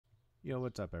Yo,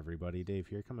 what's up everybody? Dave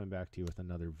here, coming back to you with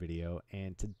another video,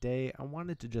 and today I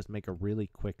wanted to just make a really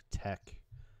quick tech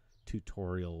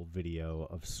tutorial video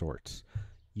of sorts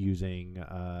using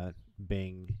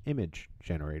Bing Image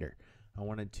Generator. I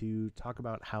wanted to talk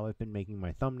about how I've been making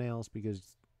my thumbnails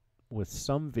because with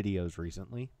some videos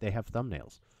recently, they have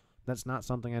thumbnails. That's not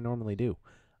something I normally do.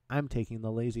 I'm taking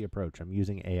the lazy approach. I'm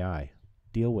using AI.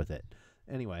 Deal with it.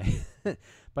 Anyway,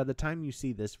 by the time you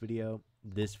see this video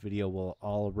will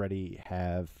already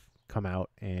have come out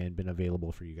and been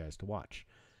available for you guys to watch.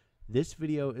 This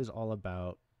video is all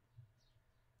about,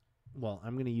 well,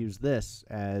 I'm going to use this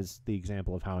as the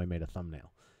example of how I made a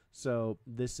thumbnail. So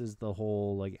this is the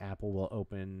whole, like, Apple will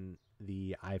open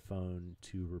the iPhone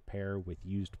to repair with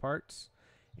used parts,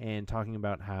 and talking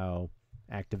about how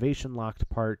activation locked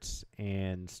parts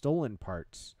and stolen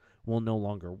parts will no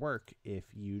longer work if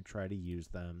you try to use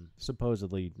them,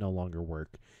 supposedly no longer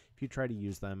work, if you try to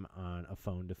use them on a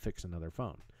phone to fix another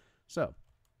phone. So,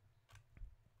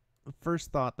 the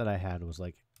first thought that I had was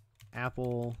like,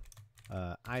 Apple,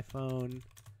 iPhone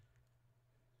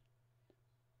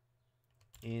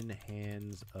in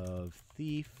hands of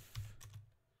thief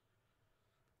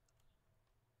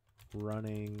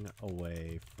running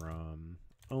away from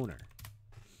owner.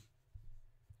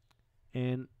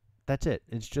 And that's it.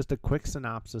 It's just a quick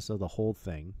synopsis of the whole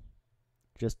thing,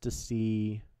 just to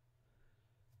see,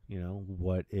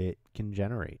 what it can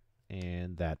generate.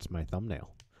 And that's my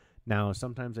thumbnail. Now,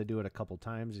 sometimes I do it a couple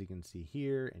times, as you can see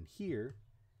here and here.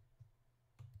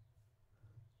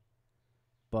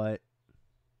 But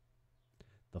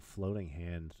the floating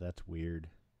hand, that's weird.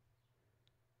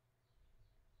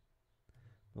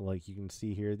 Like you can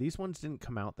see here, these ones didn't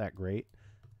come out that great.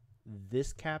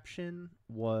 This caption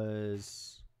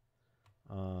was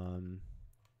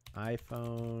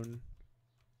iPhone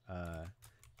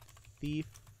thief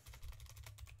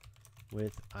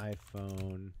with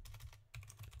iPhone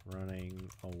running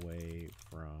away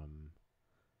from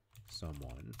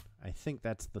someone. I think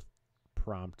that's the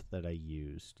prompt that I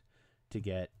used to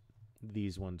get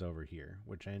these ones over here,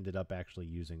 which I ended up actually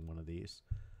using one of these.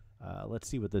 Let's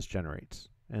see what this generates.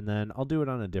 And then I'll do it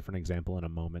on a different example in a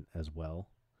moment as well.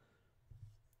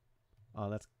 Oh,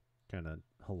 that's kind of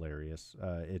hilarious.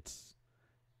 It's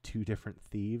two different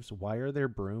thieves. Why are there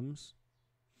brooms?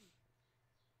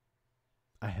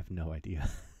 I have no idea.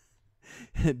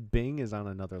 Bing is on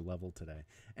another level today.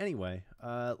 Anyway,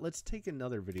 let's take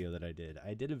another video that I did.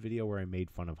 I did a video where I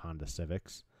made fun of Honda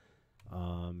Civics.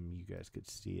 You guys could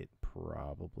see it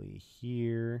probably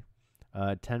here.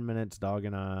 10 minutes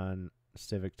dogging on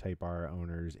Civic Type R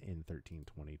owners in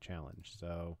 1320 challenge.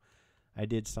 So I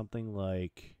did something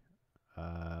like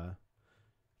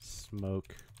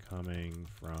smoke coming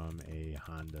from a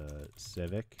Honda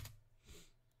Civic.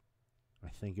 I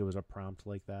think it was a prompt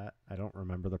like that. I don't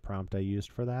remember the prompt I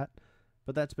used for that,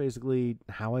 but that's basically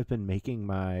how I've been making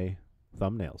my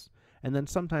thumbnails. And then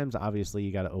sometimes, obviously,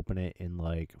 you got to open it in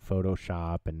like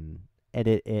Photoshop and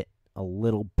edit it a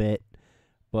little bit,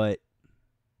 but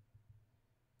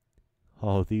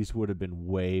oh, these would have been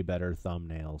way better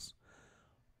thumbnails.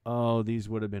 Oh, these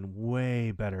would have been way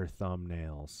better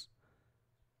thumbnails.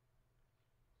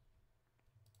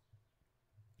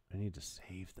 I need to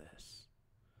save this.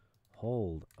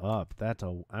 Hold up.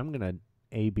 I'm going to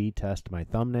A/B test my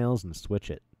thumbnails and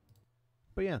switch it.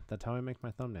 But yeah, that's how I make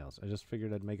my thumbnails. I just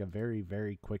figured I'd make a very,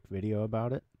 very quick video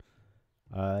about it.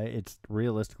 It's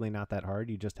realistically not that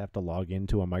hard. You just have to log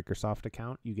into a Microsoft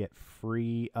account. You get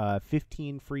free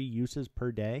 15 free uses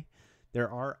per day. There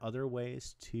are other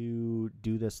ways to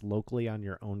do this locally on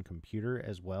your own computer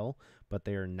as well, but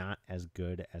they are not as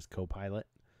good as Copilot.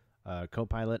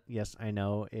 Copilot, yes, I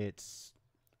know it's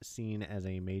seen as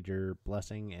a major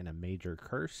blessing and a major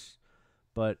curse,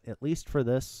 but at least for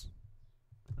this,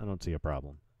 I don't see a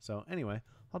problem. So anyway,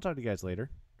 I'll talk to you guys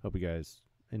later. Hope you guys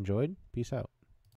enjoyed. Peace out.